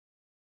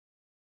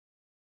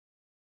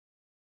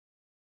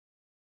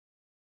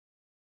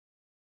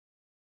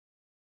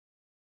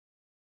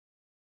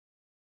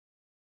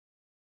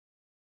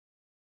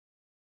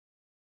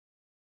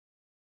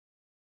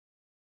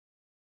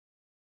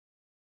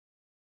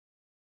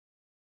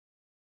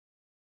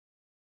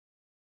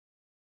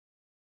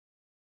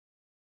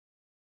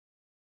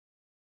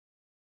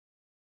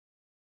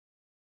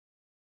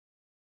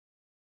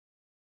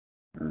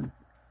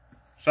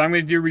So I'm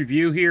going to do a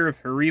review here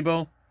of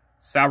HARIBO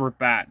Sour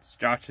Bats.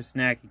 Josh's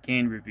Snacky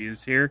Cane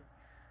reviews here.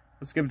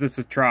 Let's give this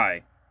a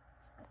try.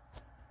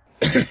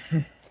 So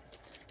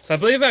I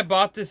believe I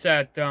bought this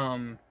at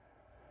Dollar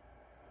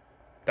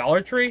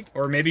Tree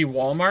or maybe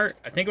Walmart.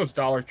 I think it was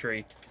Dollar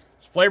Tree.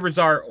 Its flavors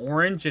are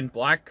orange and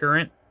black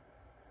currant,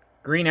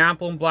 green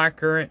apple and black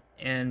currant,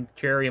 and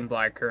cherry and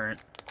black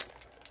currant.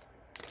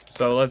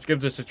 So let's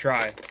give this a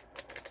try.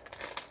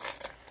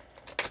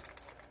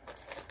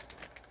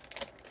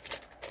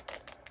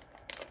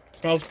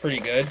 Smells pretty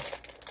good.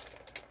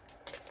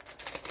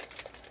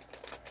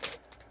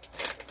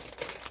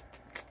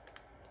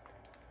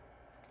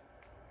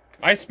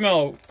 I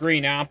smell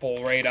green apple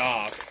right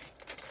off.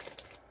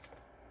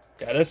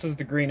 Yeah, this is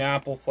the green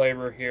apple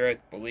flavor here, I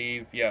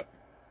believe. Yep.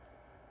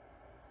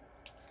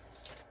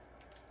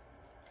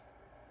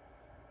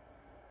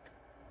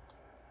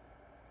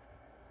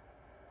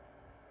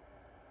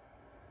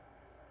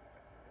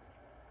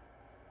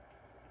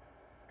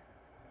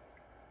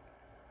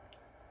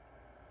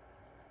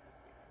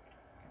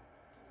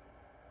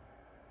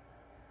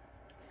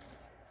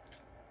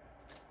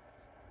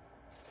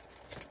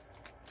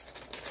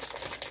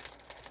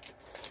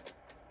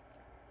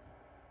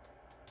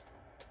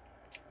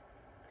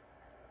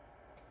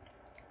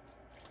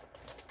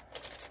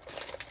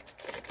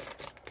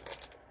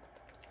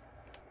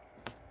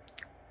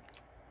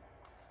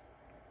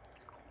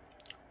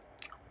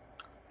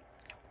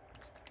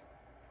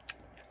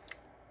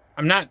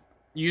 I'm not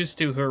used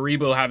to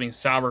HARIBO having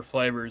sour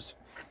flavors.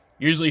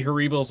 Usually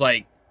HARIBO's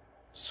like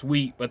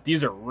sweet, but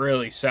these are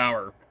really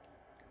sour.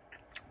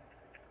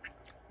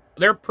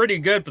 They're pretty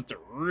good, but they're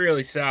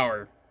really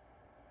sour.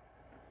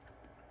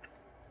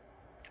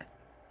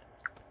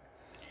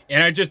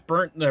 And I just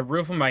burnt the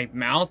roof of my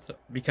mouth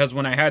because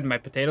when I had my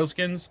potato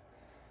skins.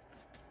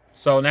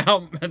 So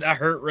now that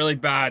hurt really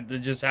bad to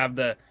just have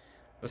the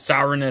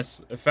sourness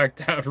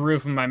affect the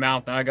roof of my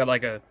mouth. Now I got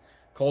like a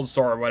cold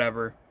sore or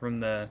whatever from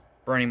the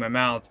burning my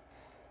mouth.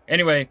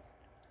 Anyway,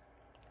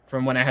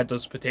 from when I had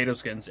those potato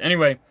skins.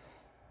 Anyway,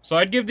 so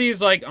I'd give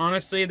these, like,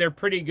 honestly, they're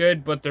pretty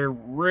good, but they're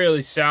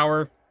really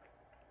sour.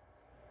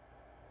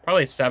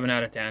 Probably a 7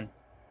 out of 10.